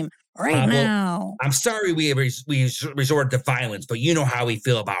inseam right Pablo. now. I'm sorry we resorted to violence, but you know how we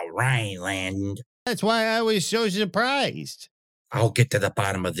feel about Rhineland. That's why I was so surprised. I'll get to the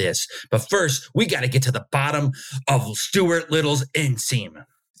bottom of this. But first, we got to get to the bottom of Stuart Little's inseam.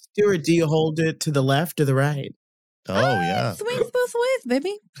 Stuart, do you hold it to the left or the right? Oh, yeah. It swings both ways,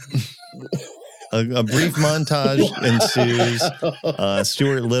 baby. A brief montage ensues.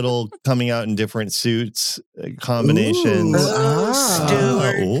 Stuart Little coming out in different suits, combinations. Ooh. Ah.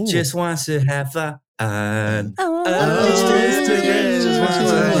 Stuart Ooh. just wants to have fun.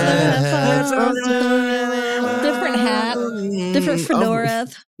 Different hat, different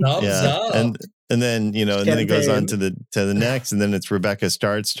fedoras. Thumbs Yeah, up. and then and then it goes on Champagne. to the next, and then it's Rebecca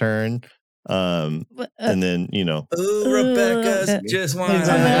Start's turn. And then Ooh, Rebecca's Uh, just want to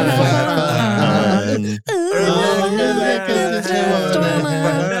Exactly. have fun. fun.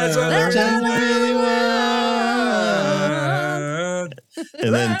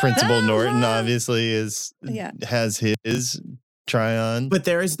 And then Principal Norton obviously has his try on. But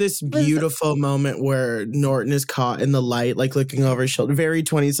there is this beautiful moment where Norton is caught in the light, like looking over his shoulder. Very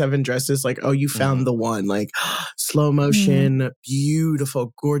 27 dresses, like, oh, you found the one. Like slow motion,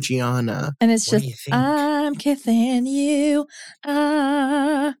 beautiful, Gorgiana. And it's What do just, you think? I'm kissing you.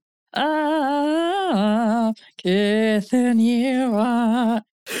 Kissing you.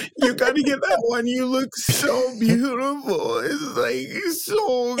 You gotta get that one. You look so beautiful. It's like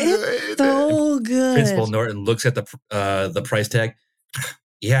so good. It's so good. Principal Norton looks at the price tag.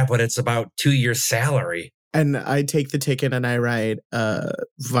 Yeah, but it's about 2 years' salary. And I take the ticket and I write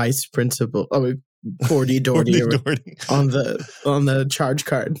vice principal, Cordy Doherty Doherty. on the charge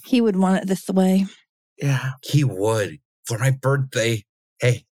card. He would want it this way. Yeah. He would for my birthday.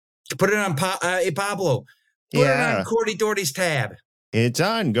 Hey, put it on Pablo. Put it Yeah. on Cordy Doherty's tab. It's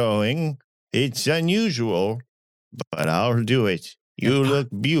ongoing. It's unusual, but I'll do it. You look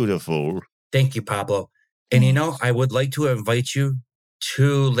beautiful. Thank you, Pablo. And I would like to invite you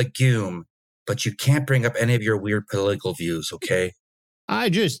to Legume, but you can't bring up any of your weird political views, okay? I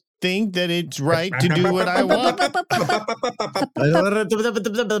just think that it's right to do what I want.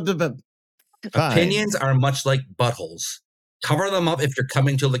 Fine. Opinions are much like buttholes. Cover them up if you're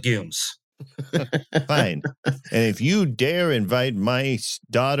coming to Legumes. Fine. And if you dare invite my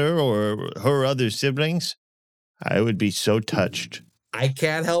daughter or her other siblings, I would be so touched. I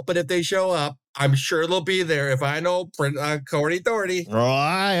can't help it if they show up. I'm sure they'll be there if I know Cordy Doherty. Oh,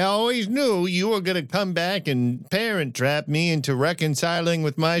 I always knew you were going to come back and parent trap me into reconciling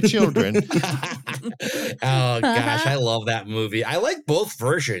with my children. Oh gosh, I love that movie. I like both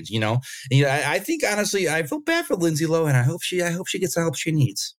versions. I think honestly, I feel bad for Lindsay Lohan. I hope she gets the help she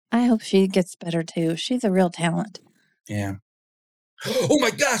needs. I hope she gets better too. She's a real talent. Yeah. Oh my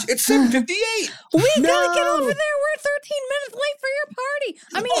gosh, it's 7:58. We gotta get over there. We're 13 minutes late for your party.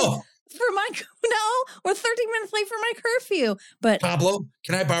 I mean, for my we're 13 minutes late for my curfew. But Pablo,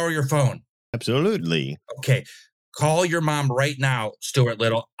 can I borrow your phone? Absolutely. Okay, call your mom right now, Stuart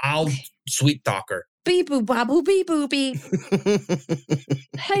Little. I'll sweet talk her. beep boop babu beep boop beep.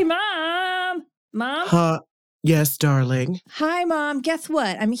 Hey mom. Huh. Yes, darling. Hi, Mom. Guess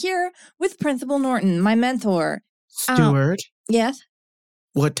what? I'm here with Principal Norton, my mentor. Stuart, Yes?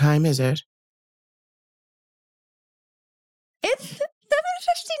 what time is it? It's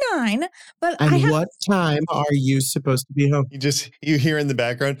 7:59, but And I have... what time are you supposed to be home? You hear in the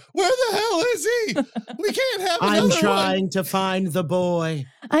background, where the hell is he? We can't have another I'm one. trying to find the boy.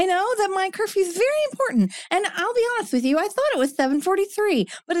 I know that my curfew is very important. And I'll be honest with you, I thought it was 7:43,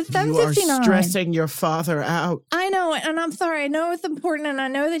 but it's 7:59. You are stressing your father out. I know, and I'm sorry. I know it's important, and I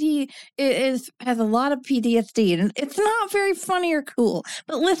know that he has a lot of PTSD, and it's not very funny or cool.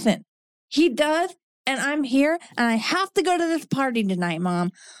 But listen, he does, and I'm here, and I have to go to this party tonight,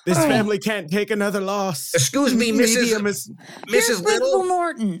 Mom. This family can't take another loss. Excuse me, Here's Mrs. Principal Little.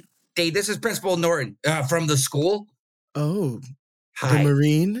 Norton. Hey, this is Principal Norton from the school. Oh, Hi. the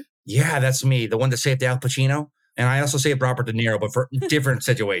Marine? Yeah, that's me, the one that saved Al Pacino. And I also saved Robert De Niro, but for a different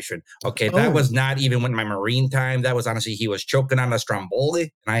situation. Okay, that was not even when my Marine time. That was honestly, he was choking on a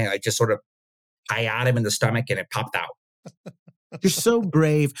Stromboli. And I just sort of, I got him in the stomach and it popped out. You're so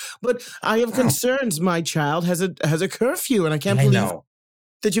brave. But I have concerns. My child has a curfew, and I can't believe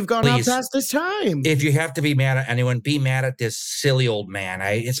that you've gone out past this time. If you have to be mad at anyone, be mad at this silly old man.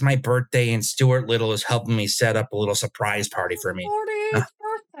 It's my birthday, and Stuart Little is helping me set up a little surprise party for me. 48th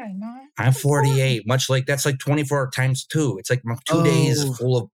birthday, Mom. I'm 48. Much like that's like 24 times 2. It's like 2 days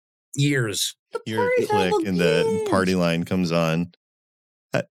full of years. Your click and the party line comes on.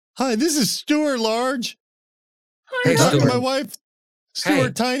 Hi, this is Stuart Large. Hey, Stuart. My wife,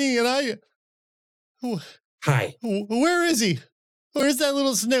 Stuart Tiny, and I. Hi. Where is he? Where's that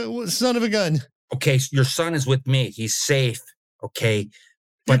little son of a gun? Okay, so your son is with me. He's safe. Okay.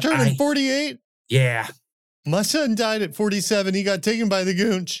 You're turning 48? Yeah. My son died at 47. He got taken by the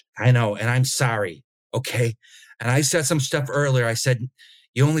goonch. I know, and I'm sorry. Okay. And I said some stuff earlier. I said,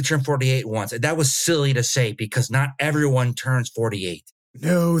 you only turn 48 once. That was silly to say because not everyone turns 48.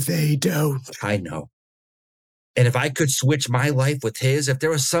 No, they don't. I know. And if I could switch my life with his, if there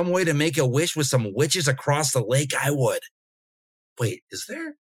was some way to make a wish with some witches across the lake, I would. Wait, is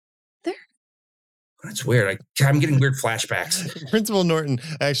there? There. That's weird. I'm getting weird flashbacks. Principal Norton,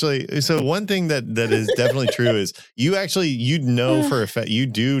 actually, so one thing that is definitely true is you know for a fact, you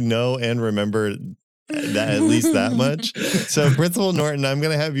do know and remember that at least that much. So Principal Norton, I'm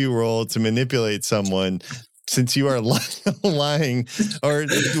going to have you roll to manipulate someone since you are lying, or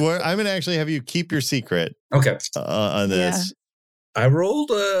I'm going to actually have you keep your secret. Okay. On this. Yeah. I rolled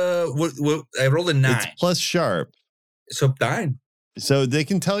I rolled a 9. It's plus sharp. So 9. So they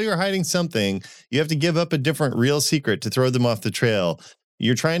can tell you're hiding something. You have to give up a different real secret to throw them off the trail.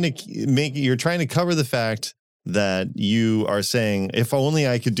 You're trying to cover the fact that you are saying, if only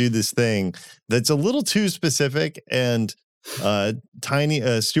I could do this thing. That's a little too specific. And Stuart Tiny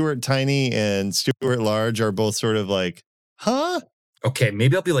and Stuart Large are both sort of like, huh? Okay,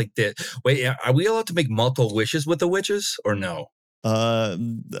 maybe I'll be like this. Wait, are we allowed to make multiple wishes with the witches or no?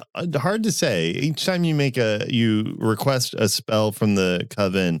 Hard to say. Each time you request a spell from the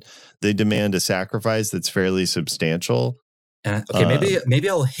coven, they demand a sacrifice that's fairly substantial. Okay, maybe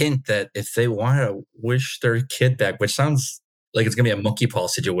I'll hint that if they want to wish their kid back, which sounds like it's gonna be a monkey paw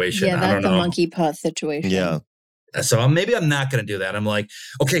situation. Yeah, that's a monkey paw situation. Yeah. So maybe I'm not gonna do that. I'm like,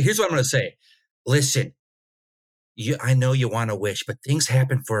 okay, here's what I'm gonna say. Listen, I know you want to wish, but things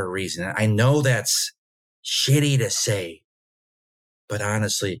happen for a reason. I know that's shitty to say. But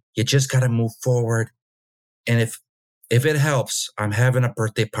honestly, you just got to move forward. And if it helps, I'm having a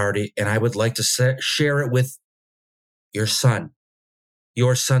birthday party and I would like to share it with your son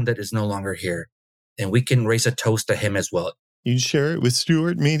that is no longer here. And we can raise a toast to him as well. You'd share it with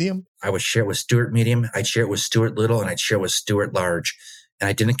Stuart Medium? I would share it with Stuart Medium. I'd share it with Stuart Little and I'd share it with Stuart Large. And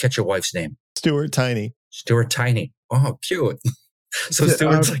I didn't catch your wife's name. Stuart Tiny. Stuart Tiny. Oh, cute. So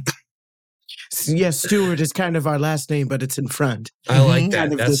Stuart's like... Yes, Stuart is kind of our last name, but it's in front. I like that.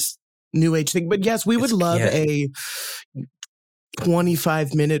 Kind of this new age thing. But yes, we would love a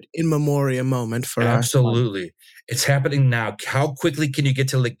 25-minute in memoriam moment for Absolutely. It's happening now. How quickly can you get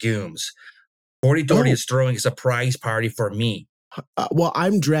to Legumes? 40-30 is throwing a surprise party for me. Well,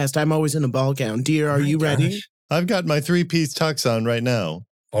 I'm dressed. I'm always in a ball gown. Dear, are you ready? I've got my 3-piece tux on right now.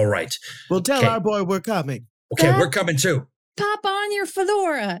 All right. Well, tell our boy we're coming. Okay, we're coming too. Pop on your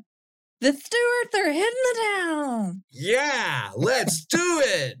fedora. The Stewarts are hitting the town. Yeah, let's do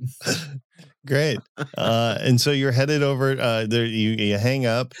it. Great. And so you're headed over there. You hang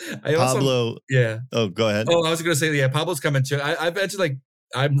up. Pablo. Yeah. Oh, go ahead. Oh, I was going to say, Pablo's coming too. I've actually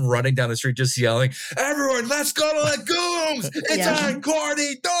I'm running down the street just yelling, everyone, let's go to Legumes. It's on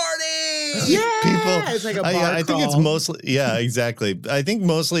Cordy Dorty. Yeah, it's like a bar I think it's crawl. mostly, yeah, exactly. I think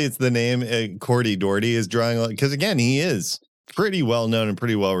mostly it's the name Cordy Doherty is drawing, because again, he is pretty well known and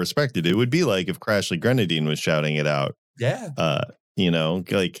pretty well respected. It would be like if Crashly Grenadine was shouting it out. Yeah.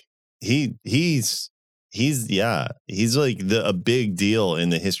 Like he's like a big deal in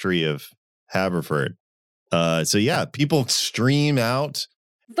the history of Haverford. So yeah, people stream out.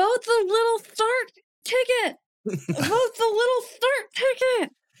 Vote the little start ticket. Vote the little start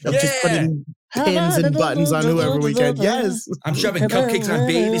ticket. I'm just putting pins and buttons on whoever we can. Yes. I'm shoving cupcakes on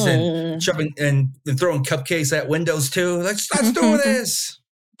babies and shoving and throwing cupcakes at windows too. Let's do this.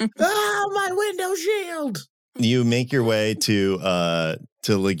 My window shield. You make your way to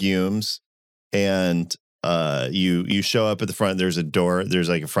Legumes, and you show up at the front. There's a door. There's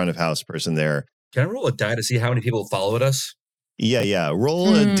like a front of house person there. Can I roll a die to see how many people followed us? Yeah.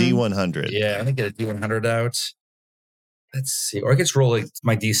 Roll a D100. Yeah, I'm gonna get a D100 out. Let's see. Or I guess roll like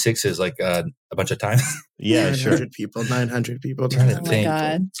my D6s like a bunch of times. Yeah, 900 sure. people, 900 people. Trying to Oh my think.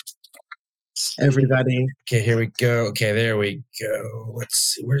 God. Everybody. Okay, here we go. Okay, there we go. Let's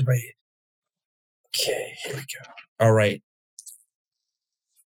see. Where's my... Okay, here we go. All right.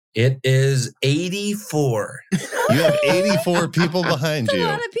 It is 84. You have 84 people behind That's a you.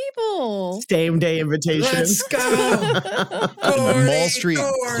 lot of people. Same day invitation. Let's go. Mall Street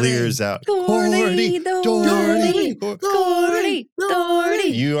clears out. Doherty.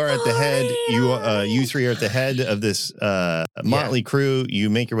 You are at the head. You three are at the head of this motley crew. You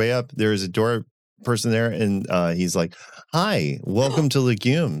make your way up. There is a door person there, and he's like, "Hi, welcome to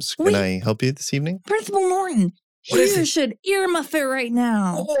Legumes. Can Wait. I help you this evening?" Principal Norton, What is you it? should earmuff it right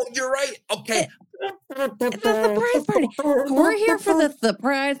now. Oh, you're right. Okay. It's a surprise party. We're here for the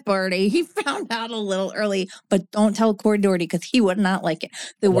surprise party. He found out a little early, but don't tell Cordy Doherty because he would not like it.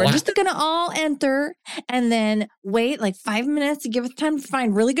 So we're What? just going to all enter and then wait like 5 minutes to give us time to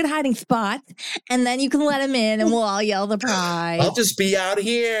find really good hiding spots. And then you can let him in and we'll all yell the prize. I'll just be out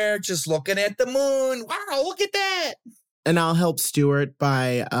here just looking at the moon. Wow, look at that. And I'll help Stuart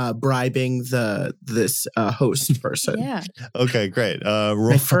by bribing this host person. Yeah. Okay, great. My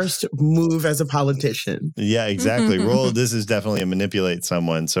Roll. first move as a politician. Yeah, exactly. Roll. This is definitely a manipulate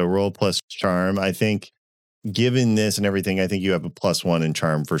someone. So roll plus charm. I think, given this and everything, I think you have a +1 in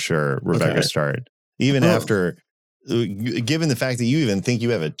charm for sure, Rebecca Okay. Start. Even after, given the fact that you even think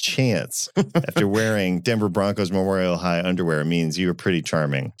you have a chance after wearing Denver Broncos Memorial High underwear, means you are pretty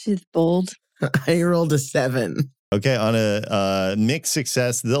charming. She's bold. I rolled a 7. Okay, on a mixed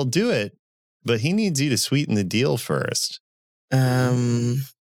success, they'll do it, but he needs you to sweeten the deal first.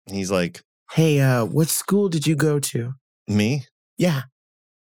 He's like, Hey, what school did you go to? me? Yeah.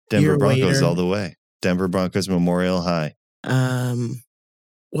 Denver You're a Broncos waiter. all the way. Denver Broncos Memorial High.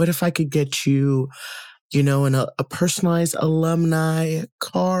 What if I could get you, a personalized alumni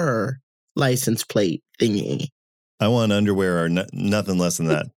car license plate thingy? I want underwear or nothing less than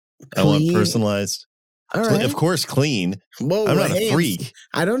that. I want Clean. personalized. All right. Of course, clean. Whoa, I'm not hey, a freak.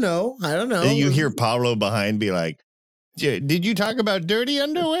 I don't know. And you hear Pablo behind be like, did you talk about dirty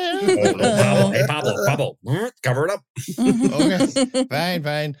underwear? Hey, Pablo, cover it up. Okay,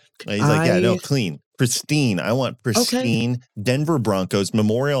 fine. He's like, yeah, no, clean, pristine. I want pristine Denver Broncos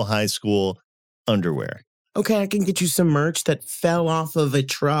Memorial High School underwear. Okay, I can get you some merch that fell off of a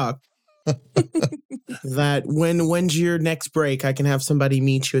truck. That when's your next break? I can have somebody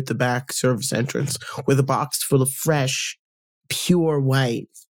meet you at the back service entrance with a box full of fresh, pure white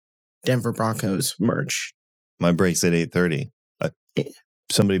Denver Broncos merch. My break's at 8:30.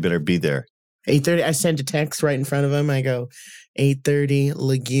 Somebody better be there. 8:30. I sent a text right in front of him. I go, 8:30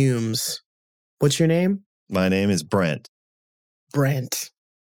 Legumes. What's your name? My name is Brent. Brent.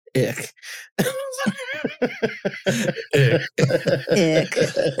 Ick.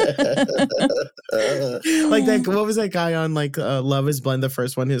 Like that. What was that guy on Love Is Blind? The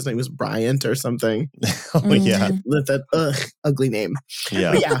first one. His name was Bryant or something. Oh yeah, With that ugly name.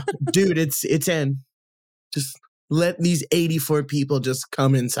 yeah. But yeah, dude, it's in. Just let these 84 people just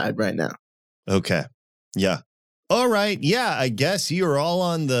come inside right now. Okay, yeah. All right, yeah. I guess you're all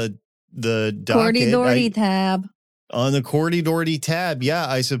on the Cordy docket. Doherty tab. On the Cordy Doherty tab, yeah,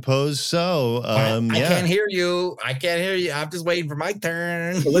 I suppose so. I Yeah. can't hear you. I'm just waiting for my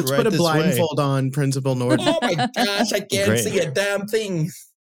turn. Let's Right put a this blindfold on Principal Norton. Oh my gosh, I can't Great. see a damn thing.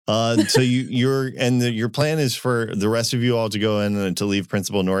 So your plan is for the rest of you all to go in and to leave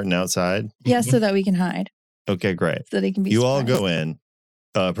Principal Norton outside. Yes, so that we can hide. Okay, great. So that he can be You all surprised. go in.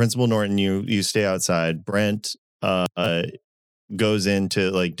 Principal Norton, you stay outside. Brent goes in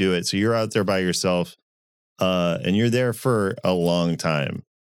to do it. So you're out there by yourself, and you're there for a long time.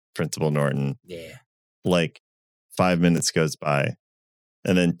 Principal Norton, Yeah. 5 minutes goes by,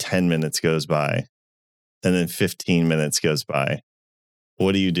 And then 10 minutes goes by. And then 15 minutes goes by.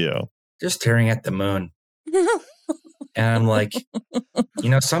 What do you do? Just staring at the moon. And I'm like,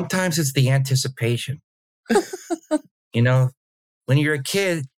 sometimes it's the anticipation. When you're a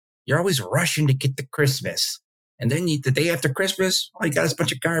kid, you're always rushing to get to Christmas. And then the day after Christmas, all you got is a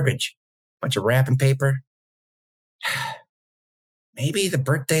bunch of garbage, a bunch of wrapping paper. Maybe the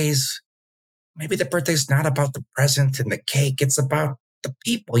birthday's not about the present and the cake. It's about the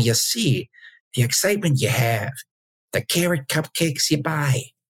people you see, the excitement you have, the carrot cupcakes you buy.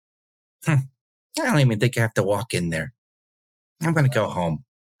 I don't even think I have to walk in there. I'm going to go home.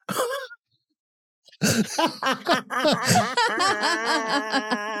 I'm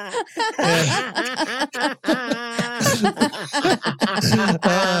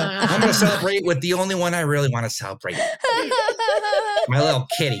going to celebrate with the only one I really want to celebrate. My little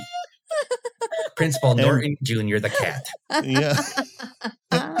kitty. Principal Norton Jr., the cat. Yeah.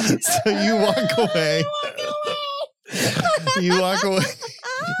 So you walk away. You walk away.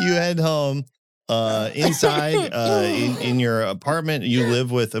 You head home. Inside, in your apartment, you live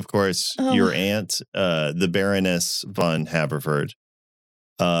with, of course, your aunt, the Baroness von Haverford.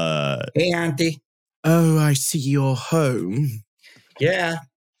 Hey, Auntie. Oh, I see you're home. Yeah.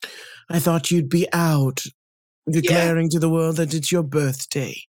 I thought you'd be out, declaring to the world that it's your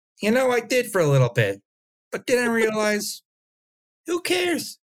birthday. I did for a little bit, but didn't realize, who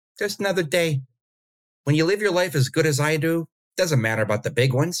cares? Just another day. When you live your life as good as I do, doesn't matter about the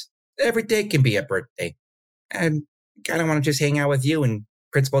big ones. Every day can be a birthday. And I kind of want to just hang out with you and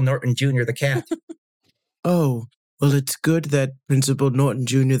Principal Norton Jr., the cat. Oh, well, it's good that Principal Norton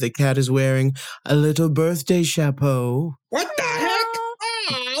Jr., the cat, is wearing a little birthday chapeau. What the heck?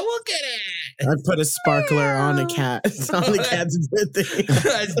 Oh, look at it. I'd put a sparkler on a cat. On the cat's birthday.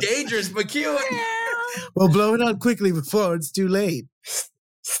 That's dangerous, but cute. Well, blow it out quickly before it's too late.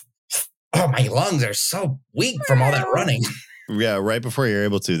 Oh, my lungs are so weak from all that running. Yeah, right before you're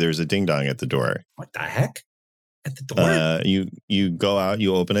able to, there's a ding dong at the door. What the heck? At the door? You go out,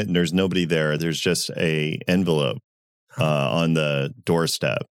 you open it, and there's nobody there. There's just a envelope on the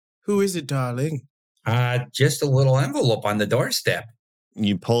doorstep. Who is it, darling? Just a little envelope on the doorstep.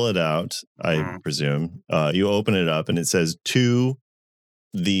 You pull it out, I presume. You open it up, and it says, to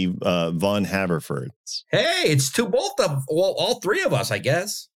the Von Haverfords. Hey, it's to all three of us, I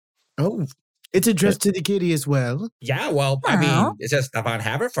guess. Oh, it's addressed to the kitty as well. Yeah, well, I mean, it's just the Von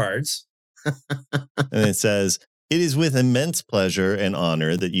Haverfords. And it says, it is with immense pleasure and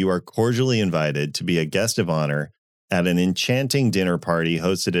honor that you are cordially invited to be a guest of honor at an enchanting dinner party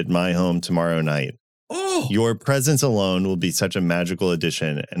hosted at my home tomorrow night. Oh, your presence alone will be such a magical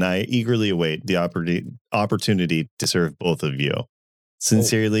addition, and I eagerly await the opportunity to serve both of you.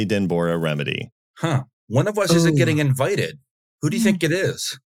 Sincerely, Denbora Remedy. Huh. One of us isn't getting invited. Who do you think it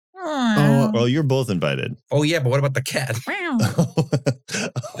is? Oh, well, you're both invited. Oh, yeah, but what about the cat?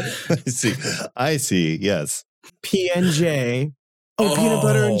 I see. Yes. PNJ. Oh, peanut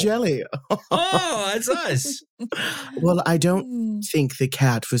butter and jelly. Oh, that's us. Well, I don't think the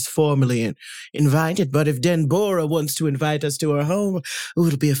cat was formally invited, but if Denbora wants to invite us to her home,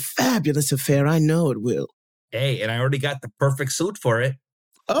 it'll be a fabulous affair. I know it will. Hey, and I already got the perfect suit for it.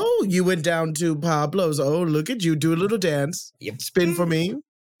 Oh, you went down to Pablo's. Oh, look at you. Do a little dance. Yep. Spin for me.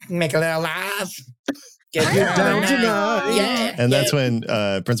 Make a little laugh. Get down tonight. Yeah. And that's when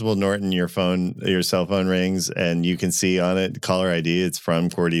Principal Norton, your cell phone rings, and you can see on it caller ID. It's from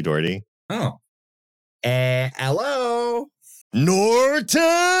Cordy Doherty. Oh. Hello. Norton!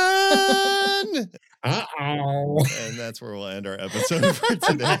 Uh-oh. And that's where we'll end our episode for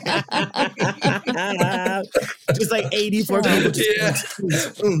today. Just like 84 people.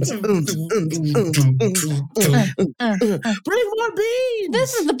 Bring more beans.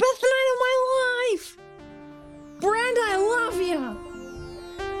 This is the best night of my life. Brenda, I love you.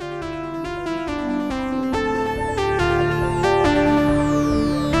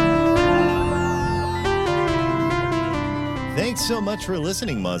 Thanks so much for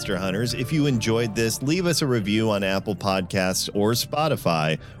listening, Monster Hunters. If you enjoyed this, leave us a review on Apple Podcasts or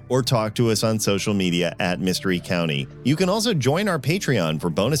Spotify, or talk to us on social media at Mystery County. You can also join our Patreon for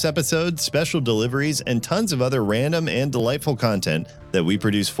bonus episodes, special deliveries, and tons of other random and delightful content that we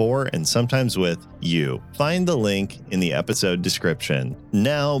produce for and sometimes with you. Find the link in the episode description.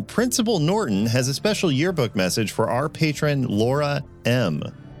 Now, Principal Norton has a special yearbook message for our patron, Laura M.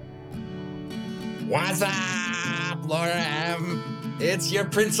 What's up, Laura M? It's your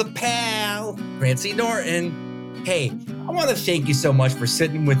principal, Princey Norton. Hey, I want to thank you so much for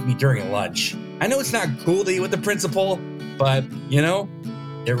sitting with me during lunch. I know it's not cool to eat with the principal, but,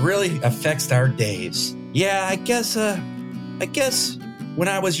 it really affects our days. Yeah, I guess when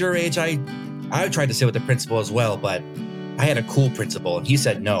I was your age, I tried to sit with the principal as well, but I had a cool principal and he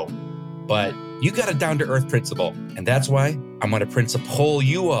said no. But you got a down-to-earth principal, and that's why I'm going to principal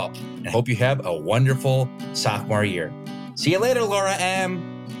you up and hope you have a wonderful sophomore year. See you later, Laura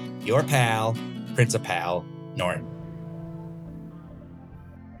M. Your pal, Principal Norton.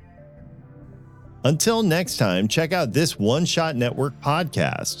 Until next time, check out this One Shot Network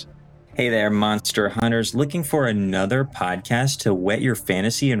podcast. Hey there, Monster Hunters. Looking for another podcast to whet your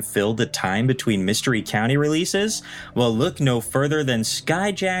fantasy and fill the time between Mystery County releases? Well, look no further than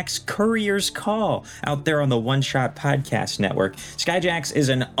Skyjack's Courier's Call out there on the One Shot Podcast Network. Skyjack's is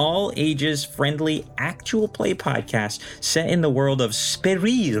an all-ages friendly actual play podcast set in the world of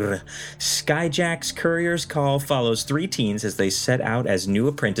Sperir. Skyjack's Courier's Call follows 3 teens as they set out as new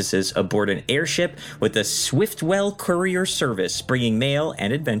apprentices aboard an airship with the Swiftwell Courier Service, bringing mail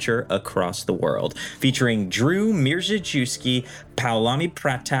and adventure across the world, featuring Drew Mirzajewski, Paulami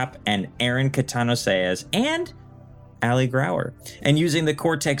Pratap, and Aaron Catano-Saez, and Ali Grauer. And using the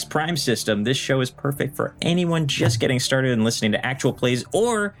Cortex Prime system, this show is perfect for anyone just getting started and listening to actual plays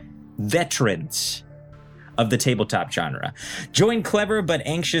or veterans of the tabletop genre. Join clever but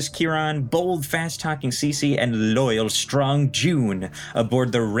anxious Kieran, bold, fast-talking Cece, and loyal, strong June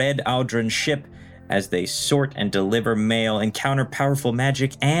aboard the Red Aldrin ship as they sort and deliver mail, encounter powerful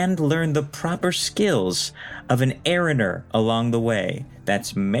magic, and learn the proper skills of an Airiner along the way.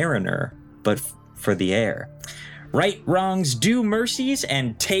 That's Mariner, but for the air. Right wrongs, do mercies,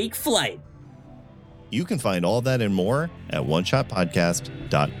 and take flight. You can find all that and more at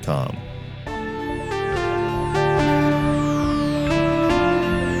oneshotpodcast.com.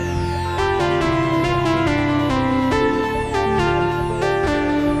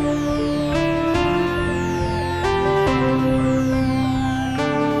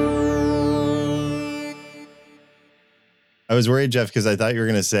 I was worried, Jeff, because I thought you were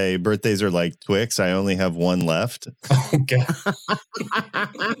going to say birthdays are like Twix. I only have one left. Okay.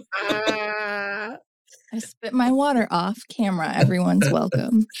 I spit my water off camera. Everyone's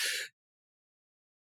welcome.